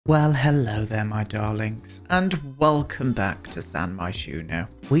Well, hello there, my darlings, and welcome back to San Myshuno.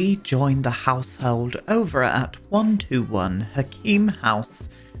 We joined the household over at 121 Hakim House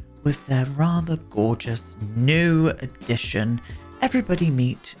with their rather gorgeous new addition. Everybody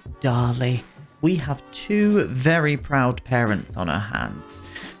meet Dali. We have two very proud parents on our hands,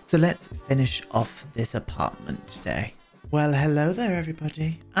 so let's finish off this apartment today. Well, hello there,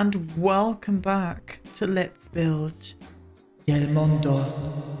 everybody, and welcome back to Let's Build Del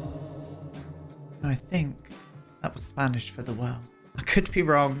Mundo. I think that was Spanish for the world. I could be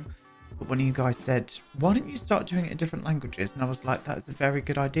wrong, but one of you guys said, why don't you start doing it in different languages? And I was like, that is a very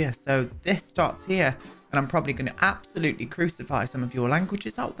good idea. So this starts here, and I'm probably going to absolutely crucify some of your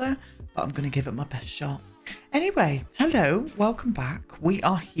languages out there, but I'm going to give it my best shot. Anyway, hello, welcome back. We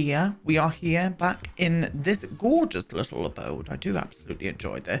are here back in this gorgeous little abode. I do absolutely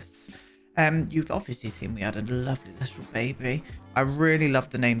enjoy this. You've obviously seen we had a lovely little baby. I really love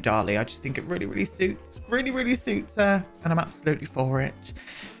the name Dali. I just think it really suits her, and I'm absolutely for it.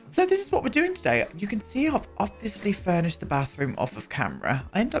 So this is what we're doing today. You can see I've obviously furnished the bathroom off of camera.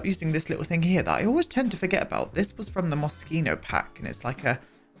 I end up using this little thing here that I always tend to forget about. This was from the Myshuno pack, and it's like a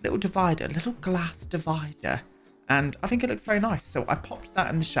little divider, little glass divider, and I think it looks very nice. So I popped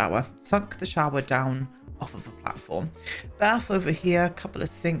that in the shower, sunk the shower down off of a platform. Bath over here, a couple of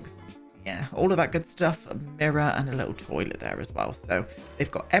sinks. Yeah, all of that good stuff, a mirror and a little toilet there as well. So they've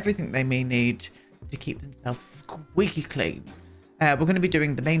got everything they may need to keep themselves squeaky clean. We're going to be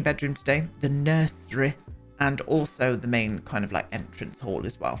doing the main bedroom today, the nursery, and also the main kind of like entrance hall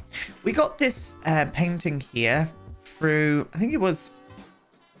as well. We got this painting here through, I think it was,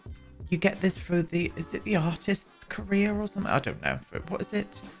 you get this through the, is it the artist's career or something? I don't know. What is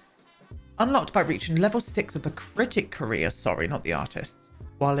it? Unlocked by reaching level 6 of the critic career. Sorry, not the artist.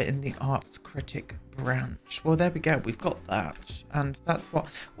 While in the arts critic branch. Well, there we go. We've got that. And that's what...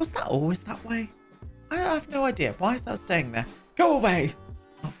 Was that always that way? I have no idea. Why is that staying there? Go away!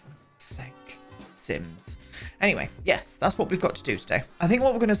 Oh, for God's sake. Sims. Anyway, yes, that's what we've got to do today. I think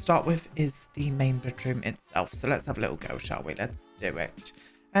what we're going to start with is the main bedroom itself. So let's have a little go, shall we? Let's do it.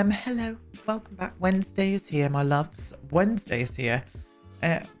 Hello. Welcome back. Wednesday is here, my loves. Wednesday is here.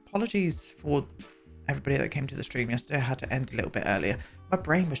 Apologies for everybody that came to the stream yesterday. I had to end a little bit earlier. My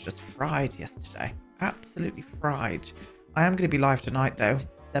brain was just fried yesterday. Absolutely fried. I am going to be live tonight though.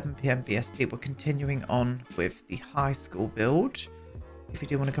 7 PM BST. We're continuing on with the high school build. If you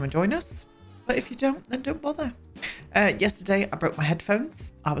do want to come and join us. But if you don't, then don't bother. Yesterday I broke my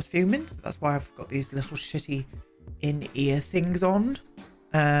headphones. I was fuming. So that's why I've got these little shitty in-ear things on.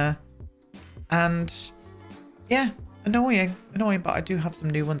 And yeah, annoying, but I do have some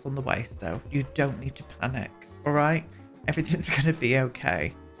new ones on the way. So you don't need to panic. All right. Everything's going to be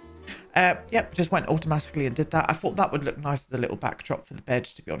okay. Yep, just went automatically and did that. I thought that would look nice as a little backdrop for the bed,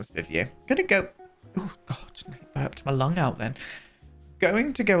 to be honest with you. Gonna go... Oh, God, I burped my lung out then.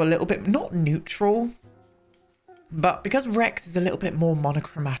 Going to go a little bit, not neutral, but because Rex is a little bit more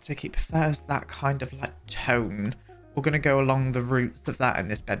monochromatic, he prefers that kind of like tone. We're going to go along the roots of that in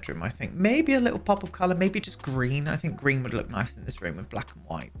this bedroom, I think. Maybe a little pop of colour, maybe just green. I think green would look nice in this room with black and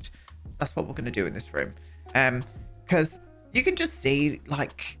white. That's what we're going to do in this room. Because you can just see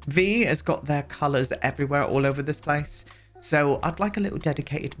like V has got their colors everywhere all over this place. So I'd like a little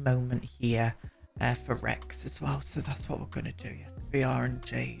dedicated moment here for Rex as well. So that's what we're going to do. Yes, we are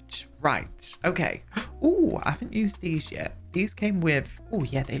indeed. Right. Okay. Oh, I haven't used these yet. These came with, oh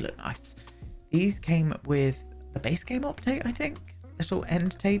yeah, they look nice. These came with the base game update, I think. Little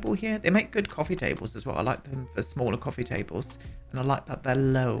end table here. They make good coffee tables as well. I like them for smaller coffee tables. And I like that they're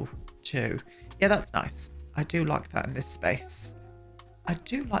low too. Yeah, that's nice. I do like that in this space. I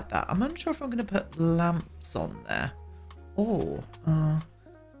do like that. I'm unsure if I'm going to put lamps on there. Or,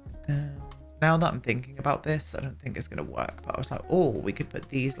 now that I'm thinking about this, I don't think it's going to work. But I was like, oh, we could put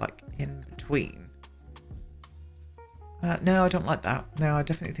these like in between. No, I don't like that. No, I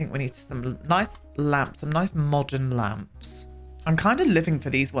definitely think we need some nice lamps, some nice modern lamps. I'm kind of living for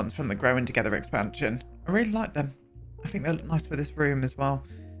these ones from the Growing Together expansion. I really like them. I think they look nice for this room as well.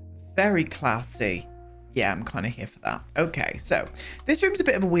 Very classy. Yeah, I'm kind of here for that. Okay, so this room's a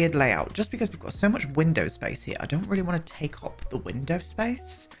bit of a weird layout just because we've got so much window space here. I don't really want to take up the window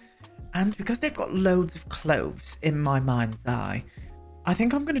space. And because they've got loads of clothes in my mind's eye, I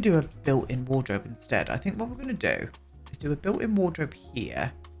think I'm going to do a built-in wardrobe instead. I think what we're going to do is do a built-in wardrobe here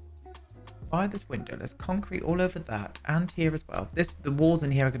by this window. There's concrete all over that and here as well. The walls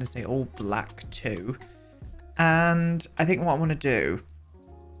in here are going to stay all black too. And I think what I want to do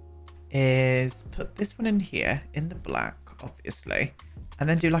is put this one in here in the black, obviously, and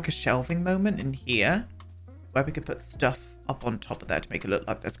then do like a shelving moment in here where we could put stuff up on top of there to make it look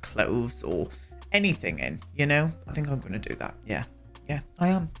like there's clothes or anything in, you know? I think I'm going to do that. Yeah. Yeah, I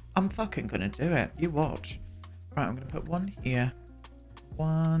am. I'm fucking going to do it. You watch. Right, I'm going to put one here,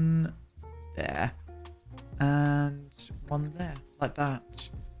 one there, and one there, like that.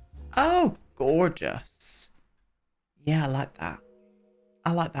 Oh, gorgeous. Yeah, I like that.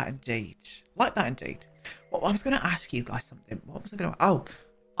 I like that indeed. Like that indeed. Well, I was going to ask you guys something. What was I going to... Oh,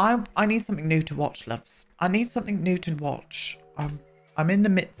 I need something new to watch, loves. I need something new to watch. I'm in the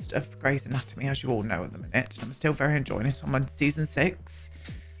midst of Grey's Anatomy, as you all know at the minute. I'm still very enjoying it. I'm on season 6.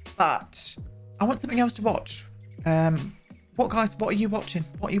 But I want something else to watch. What are you watching?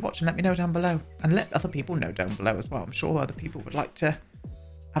 What are you watching? Let me know down below. And let other people know down below as well. I'm sure other people would like to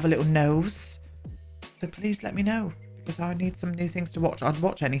have a little nose. So please let me know. Because I need some new things to watch. I'd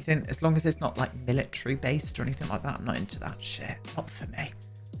watch anything as long as it's not like military based or anything like that. I'm not into that shit. Not for me.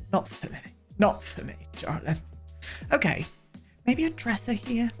 Not for me. Not for me, darling. Okay. Maybe a dresser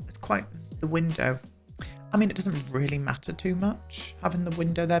here. It's quite the window. I mean, it doesn't really matter too much having the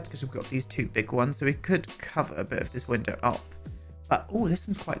window there because we've got these two big ones. So we could cover a bit of this window up. But, oh, this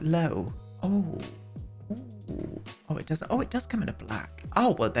one's quite low. Oh. Ooh. Oh, it does. Oh, it does come in a black.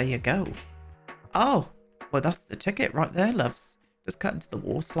 Oh, well, there you go. Oh. Well, that's the ticket right there, loves. Just cut into the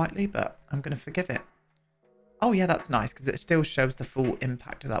wall slightly, but I'm going to forgive it. Oh, yeah, that's nice because it still shows the full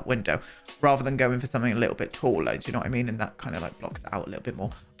impact of that window rather than going for something a little bit taller. Do you know what I mean? And that kind of like blocks it out a little bit more.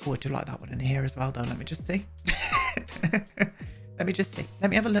 Oh, I do like that one in here as well, though. Let me just see. Let me just see. Let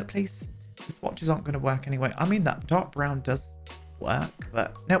me have a look, please. The swatches aren't going to work anyway. I mean, that dark brown does work,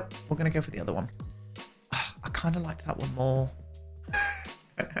 but nope, we're going to go for the other one. Oh, I kind of like that one more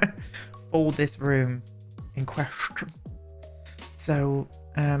for this room in question. So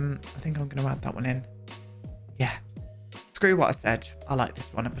I think I'm going to add that one in. Yeah, screw what I said. I like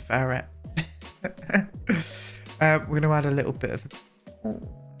this one. I prefer it. We're going to add a little bit of... Oh,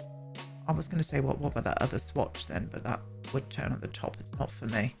 I was going to say what about that other swatch then, but that would turn at the top. It's not for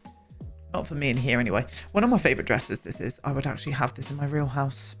me. Not for me in here anyway. One of my favourite dresses this is. I would actually have this in my real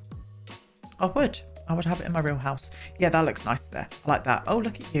house. I would have it in my real house. Yeah, that looks nice there. I like that. Oh,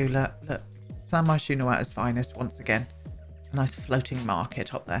 look at you. Look. Myshuno at his finest once again. A nice floating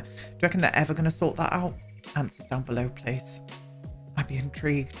market up there. Do you reckon they're ever going to sort that out? Answers down below, please. I'd be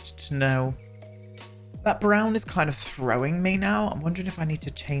intrigued to know. That brown is kind of throwing me now. I'm wondering if I need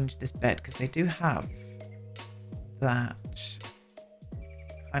to change this bed because they do have that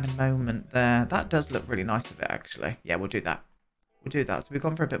kind of moment there. That does look really nice with it, actually. Yeah, we'll do that. We'll do that. So we've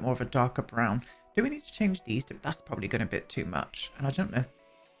gone for a bit more of a darker brown. Do we need to change these? That's probably going to be a bit too much. And I don't know if...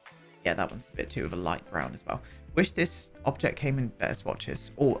 Yeah, that one's a bit too of a light brown as well. Wish this object came in better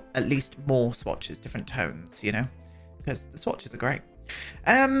swatches, or at least more swatches, different tones, you know, because the swatches are great.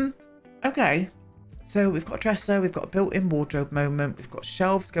 Okay, so we've got a dresser, we've got a built-in wardrobe moment, we've got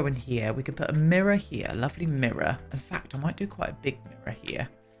shelves going here, we could put a mirror here, a lovely mirror. In fact, I might do quite a big mirror here.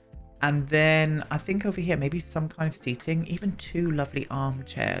 And then I think over here, maybe some kind of seating, even 2 lovely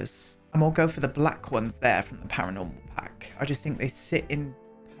armchairs. And we'll go for the black ones there from the paranormal pack. I just think they sit in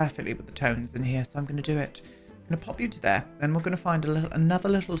perfectly with the tones in here, so I'm going to do it. I'm going to pop you to there. Then we're going to find another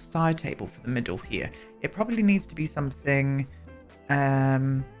little side table for the middle here. It probably needs to be something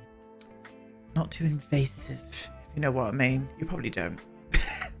not too invasive, if you know what I mean. You probably don't.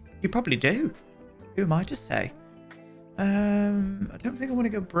 You probably do. Who am I to say? I don't think I want to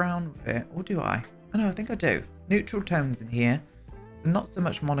go brown with it, or do I? Oh no, I think I do. Neutral tones in here. Not so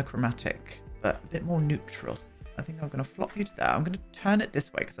much monochromatic, but a bit more neutral. I think I'm going to flop you to there. I'm going to turn it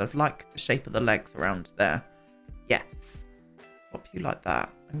this way because I like the shape of the legs around there. Yes. Flop you like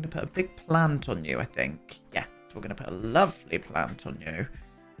that. I'm going to put a big plant on you, I think. Yes. We're going to put a lovely plant on you.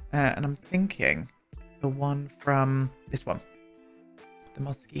 And I'm thinking the one from this one. The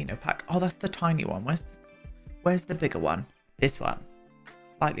Myshuno pack. Oh, that's the tiny one. Where's the bigger one? This one.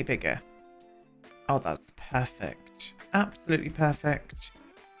 Slightly bigger. Oh, that's perfect. Absolutely perfect.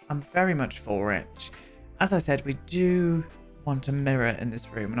 I'm very much for it. As I said, we do want a mirror in this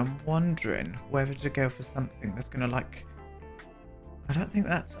room, and I'm wondering whether to go for something that's going to like... I don't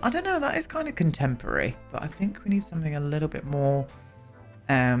know, that is kind of contemporary, but I think we need something a little bit more,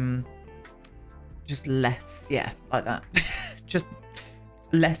 just less, yeah, like that. Just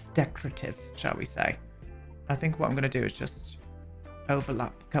less decorative, shall we say. I think what I'm going to do is just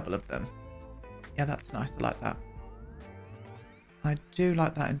overlap a couple of them. Yeah, that's nice. I like that. I do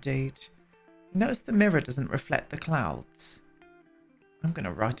like that indeed. Notice the mirror doesn't reflect the clouds. I'm going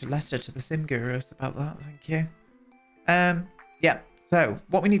to write a letter to the Sim Gurus about that. Thank you. Yeah. So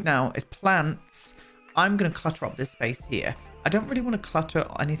what we need now is plants. I'm going to clutter up this space here. I don't really want to clutter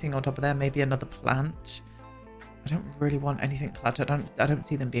anything on top of there. Maybe another plant. I don't really want anything cluttered. I don't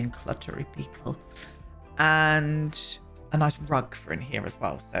see them being cluttery people. And a nice rug for in here as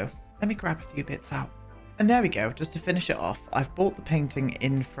well. So let me grab a few bits out. And there we go. Just to finish it off, I've brought the painting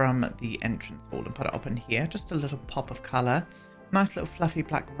in from the entrance hall and put it up in here. Just a little pop of colour. Nice little fluffy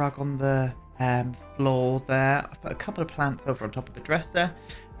black rug on the floor there. I've put a couple of plants over on top of the dresser.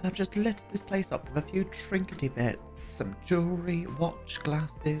 And I've just lit this place up with a few trinkety bits. Some jewellery, watch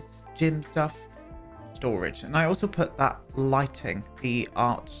glasses, gym stuff, storage. And I also put that lighting, the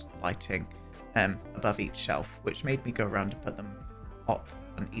art lighting, above each shelf, which made me go around and put them up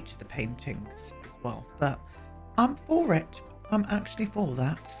on each of the paintings as well. But I'm for it. I'm actually for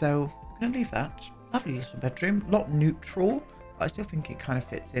that. So I'm going to leave that. Lovely little bedroom. A lot neutral, but I still think it kind of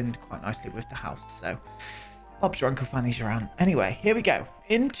fits in quite nicely with the house. So Bob's your uncle, Fanny's your aunt. Anyway, here we go.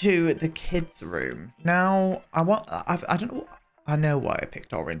 Into the kids' room. Now, I don't know. I know why I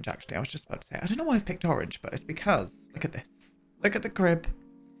picked orange, actually. I was just about to say, I don't know why I picked orange, but it's because, look at this. Look at the crib.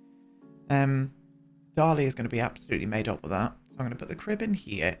 Dali is going to be absolutely made up with that. So I'm going to put the crib in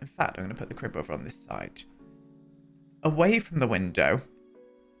here. In fact, I'm going to put the crib over on this side. Away from the window.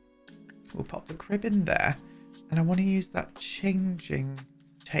 We'll pop the crib in there. And I want to use that changing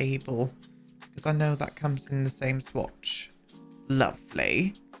table, because I know that comes in the same swatch.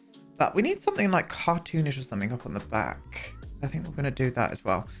 Lovely. But we need something like cartoonish or something up on the back. So I think we're going to do that as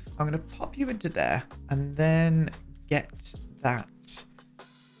well. I'm going to pop you into there and then get that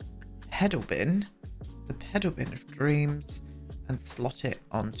pedal bin, the pedal bin of dreams, and slot it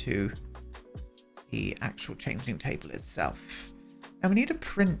onto the actual changing table itself. Now we need a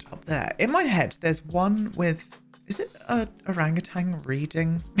print up there. In my head, there's one with, is it a orangutan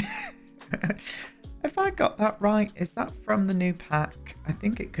reading? If I got that right, is that from the new pack? I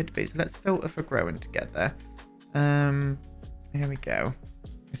think it could be. So let's filter for growing together. Here we go.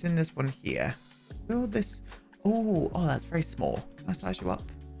 It's in this one here. Will this? Oh, that's very small. Can I size you up?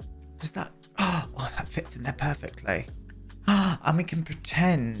 Does that? Oh, that fits in there perfectly. And we can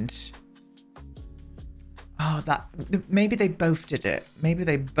pretend. Oh, that maybe they both did it. Maybe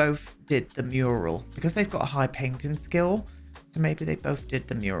they both did the mural because they've got a high painting skill. So maybe they both did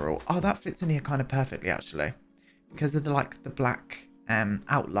the mural. Oh, that fits in here kind of perfectly, actually. Because of the black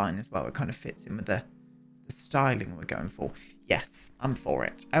outline as well. It kind of fits in with the styling we're going for. Yes, I'm for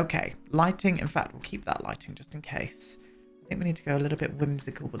it. Okay, lighting. In fact, we'll keep that lighting just in case. I think we need to go a little bit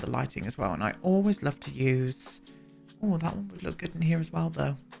whimsical with the lighting as well. And I always love to use... Oh, that one would look good in here as well,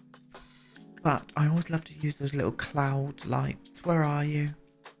 though. But I always love to use those little cloud lights. Where are you?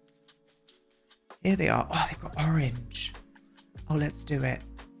 Here they are. Oh, they've got orange. Oh, let's do it.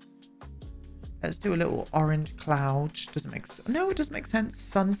 Let's do a little orange cloud. Doesn't make no, it doesn't make sense.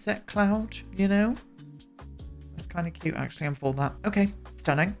 Sunset cloud, you know? That's kind of cute, actually. I'm for that. Okay,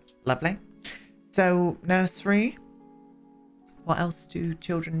 stunning. Lovely. So, nursery. What else do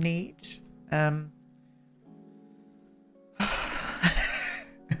children need?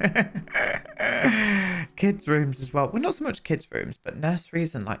 Kids' rooms as well. Well, not so much kids' rooms, but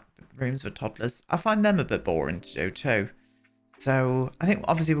nurseries and like rooms for toddlers. I find them a bit boring to do too. So I think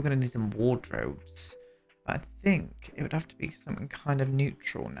obviously we're going to need some wardrobes. But I think it would have to be something kind of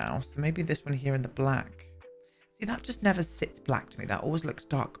neutral now. So maybe this one here in the black. See, that just never sits black to me. That always looks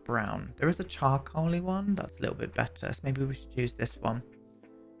dark brown. There is a charcoaly one. That's a little bit better. So maybe we should use this one.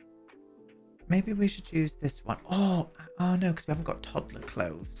 Maybe we should use this one. Oh no, because we haven't got toddler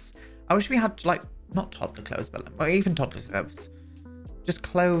clothes. I wish we had, like, not toddler clothes, but well, even toddler clothes. Just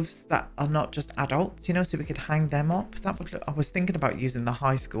clothes that are not just adults, you know, so we could hang them up. That would look, I was thinking about using the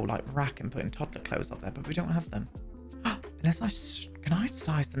high school, like, rack and putting toddler clothes up there, but we don't have them. Unless can I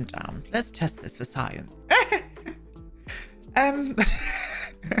size them down? Let's test this for science.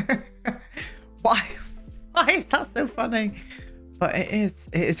 Why is that so funny? But it is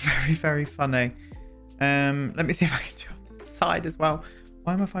very, very funny. Let me see if I can do it on this side as well.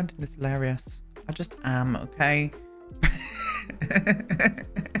 Why am I finding this hilarious? I just am, okay?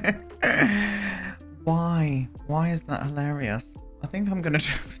 Why? Why is that hilarious? I think I'm going to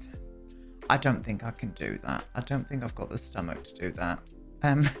do that. I don't think I can do that. I don't think I've got the stomach to do that.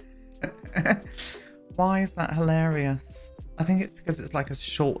 Why is that hilarious? I think it's because it's like a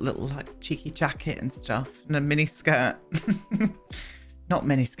short little like cheeky jacket and stuff and a mini skirt. Not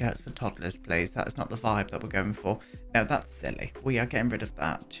mini skirts for toddlers, please. That is not the vibe that we're going for. No, that's silly. We are getting rid of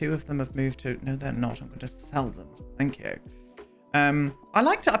that. 2 of them have moved to... No, they're not. I'm going to sell them. Thank you. I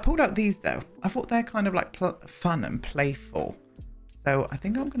liked it. I pulled out these, though. I thought they're kind of like fun and playful. So I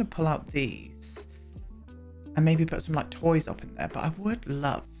think I'm going to pull out these. And maybe put some like toys up in there. But I would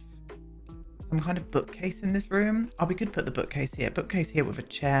love some kind of bookcase in this room. Oh, we could put the bookcase here. Bookcase here with a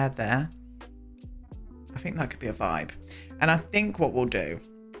chair there. I think that could be a vibe. And I think what we'll do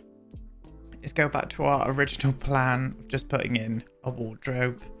is go back to our original plan of just putting in a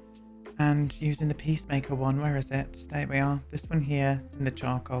wardrobe and using the Peacemaker one. Where is it? There we are. This one here in the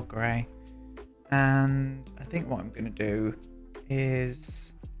charcoal grey. And I think what I'm going to do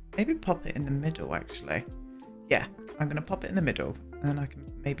is maybe pop it in the middle, actually. Yeah, I'm going to pop it in the middle. And then I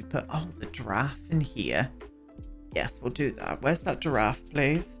can maybe put, oh, the giraffe in here. Yes, we'll do that. Where's that giraffe,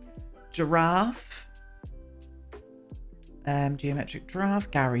 please? Giraffe. Geometric giraffe.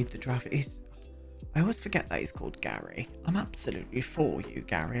 Gary the giraffe. I always forget that he's called Gary. I'm absolutely for you,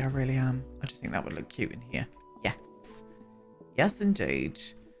 Gary. I really am. I just think that would look cute in here. Yes. Yes, indeed.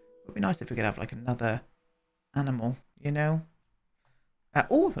 It would be nice if we could have like another animal, you know?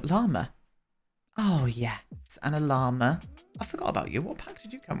 Oh, llama. Oh, yes. And a llama. I forgot about you. What pack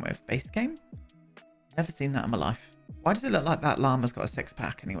did you come with? Base game? Never seen that in my life. Why does it look like that llama's got a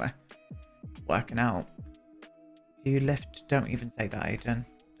 6-pack anyway? Working out. Do you lift? Don't even say that, Aiden.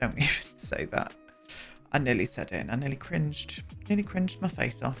 Don't even say that. I nearly said it and I nearly cringed. Nearly cringed my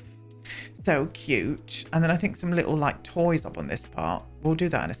face off. So cute. And then I think some little like toys up on this part. We'll do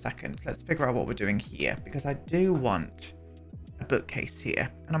that in a second. Let's figure out what we're doing here, because I do want a bookcase here.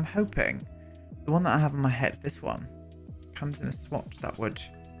 And I'm hoping the one that I have in my head, this one, comes in a swatch that would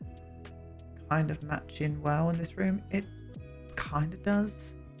kind of match in well in this room. It kind of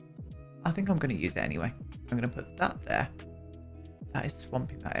does. I think I'm going to use it anyway. I'm going to put that there. That is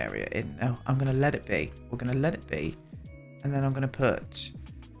swamping that area in though. I'm going to let it be. We're going to let it be. And then I'm going to put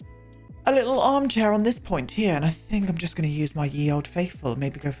a little armchair on this point here. And I think I'm just going to use my ye old faithful.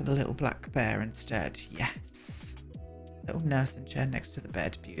 Maybe go for the little black bear instead. Yes. Little nursing chair next to the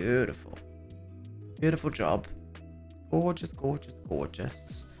bed. Beautiful. Beautiful job. Gorgeous, gorgeous,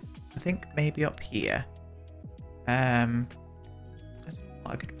 gorgeous. I think maybe up here. I don't know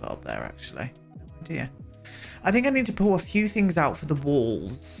what I could put up there actually. No idea. I think I need to pull a few things out for the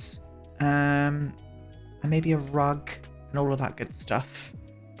walls. And maybe a rug and all of that good stuff.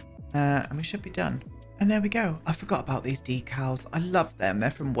 And we should be done. And there we go. I forgot about these decals. I love them.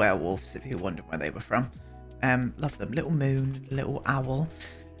 They're from Werewolves, if you're wondering where they were from. Love them. Little moon, little owl.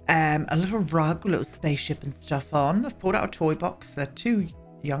 A little rug, a little spaceship and stuff on. I've pulled out a toy box. They're too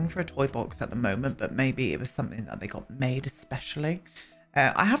young for a toy box at the moment, but maybe it was something that they got made especially.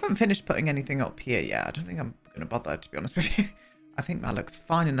 I haven't finished putting anything up here yet. I don't think I'm going to bother, to be honest with you. I think that looks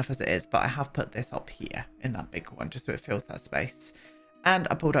fine enough as it is, but I have put this up here in that big one just so it fills that space. And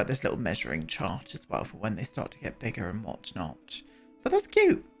I pulled out this little measuring chart as well for when they start to get bigger and whatnot. But that's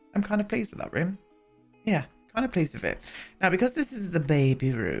cute. I'm kind of pleased with that room. Yeah, kind of pleased with it. Now, because this is the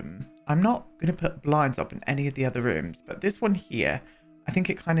baby room, I'm not going to put blinds up in any of the other rooms, but this one here, I think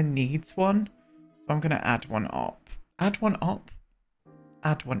it kind of needs one. So I'm going to add one up. Add one up.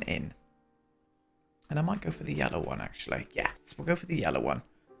 Add one in. And I might go for the yellow one, actually. Yes, we'll go for the yellow one.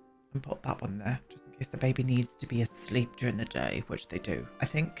 And put that one there, just in case the baby needs to be asleep during the day, which they do, I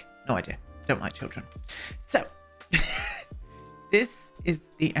think. No idea. Don't like children. So, this is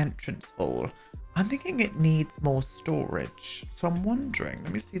the entrance hall. I'm thinking it needs more storage. So I'm wondering,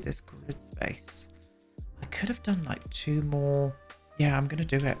 let me see this grid space. I could have done like 2 more. Yeah, I'm going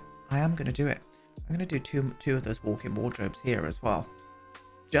to do it. I am going to do it. I'm going to do two of those walk-in wardrobes here as well.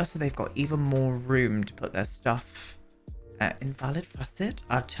 Just so they've got even more room to put their stuff. Invalid facet?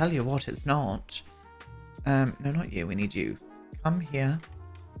 I'll tell you what, it's not. No, not you. We need you. Come here.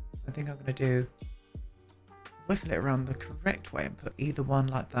 I think I'm going to do... whiffle it around the correct way and put either one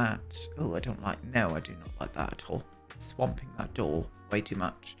like that. Oh, I don't like... No, I do not like that at all. It's swamping that door way too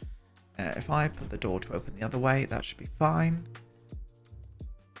much. If I put the door to open the other way, that should be fine.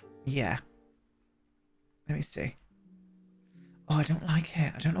 Yeah. Let me see. Oh, I don't like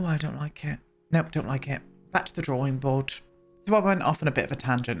it. I don't know why I don't like it. Nope, don't like it. Back to the drawing board. So I went off on a bit of a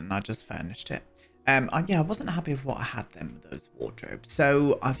tangent and I just furnished it. Yeah, I wasn't happy with what I had then with those wardrobes.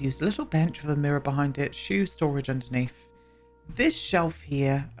 So I've used a little bench with a mirror behind it, shoe storage underneath. This shelf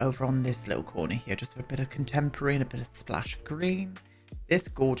here over on this little corner here, just for a bit of contemporary and a bit of splash of green. This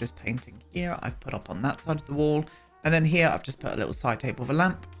gorgeous painting here I've put up on that side of the wall. And then here I've just put a little side table with a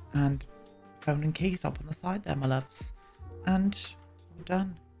lamp and phone and keys up on the side there, my loves. And we're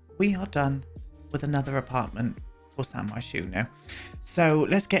done. We are done with another apartment for Myshuno. So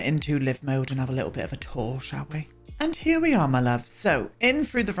let's get into live mode and have a little bit of a tour, shall we? And here we are, my love. So in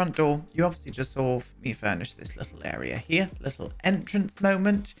through the front door, you obviously just saw me furnish this little area here, little entrance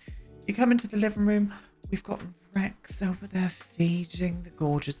moment. You come into the living room. We've got Rex over there feeding the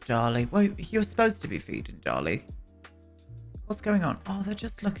gorgeous Dali. Well, you're supposed to be feeding Dali. What's going on? Oh, they're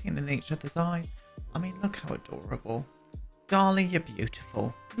just looking in each other's eyes. I mean, look how adorable. Dali, you're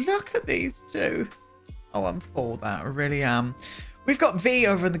beautiful. Look at these two. Oh, I'm for that. I really am. We've got V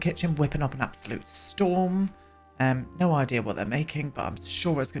over in the kitchen whipping up an absolute storm. No idea what they're making, but I'm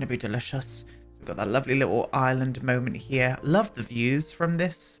sure it's going to be delicious. So we've got that lovely little island moment here. Love the views from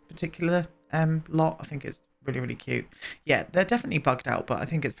this particular lot. I think it's really, really cute. Yeah, they're definitely bugged out, but I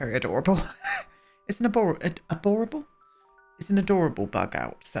think it's very adorable. It's an adorable? It's an adorable bug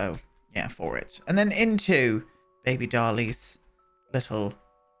out. So yeah, for it. And then into baby Dali's little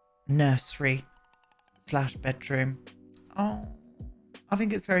nursery / bedroom. Oh, I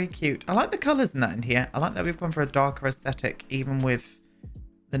think it's very cute. I like the colours in that in here. I like that we've gone for a darker aesthetic even with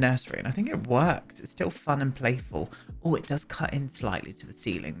the nursery, and I think it works. It's still fun and playful. Oh, it does cut in slightly to the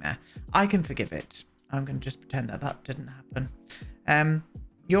ceiling there. I can forgive it. I'm going to just pretend that that didn't happen.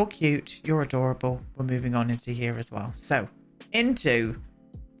 You're cute. You're adorable. We're moving on into here as well. So into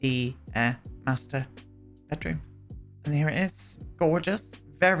the master bedroom. And here it is. Gorgeous.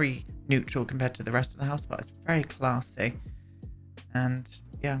 Very neutral compared to the rest of the house, but it's very classy. And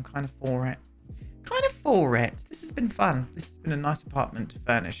yeah, I'm kind of for it. Kind of for it. This has been fun. This has been a nice apartment to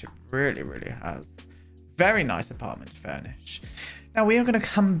furnish. It really, really has. Very nice apartment to furnish. Now we are going to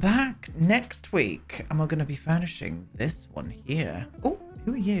come back next week and we're going to be furnishing this one here. Oh,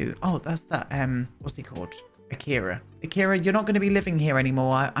 who are you? Oh, that's that, what's he called? Akira. Akira, you're not going to be living here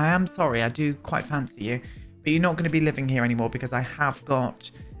anymore. I am sorry. I do quite fancy you. But you're not going to be living here anymore because I have got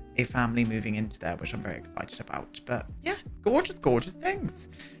a family moving into there, which I'm very excited about. But yeah, gorgeous, gorgeous things.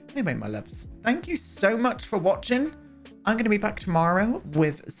 Anyway, my loves, thank you so much for watching. I'm going to be back tomorrow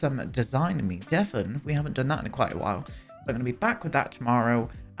with some Design Me Devon. We haven't done that in quite a while. So I'm going to be back with that tomorrow.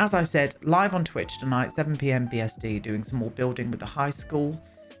 As I said, live on Twitch tonight, 7 PM BST, doing some more building with the high school.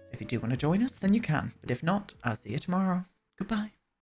 If you do want to join us, then you can. But if not, I'll see you tomorrow. Goodbye.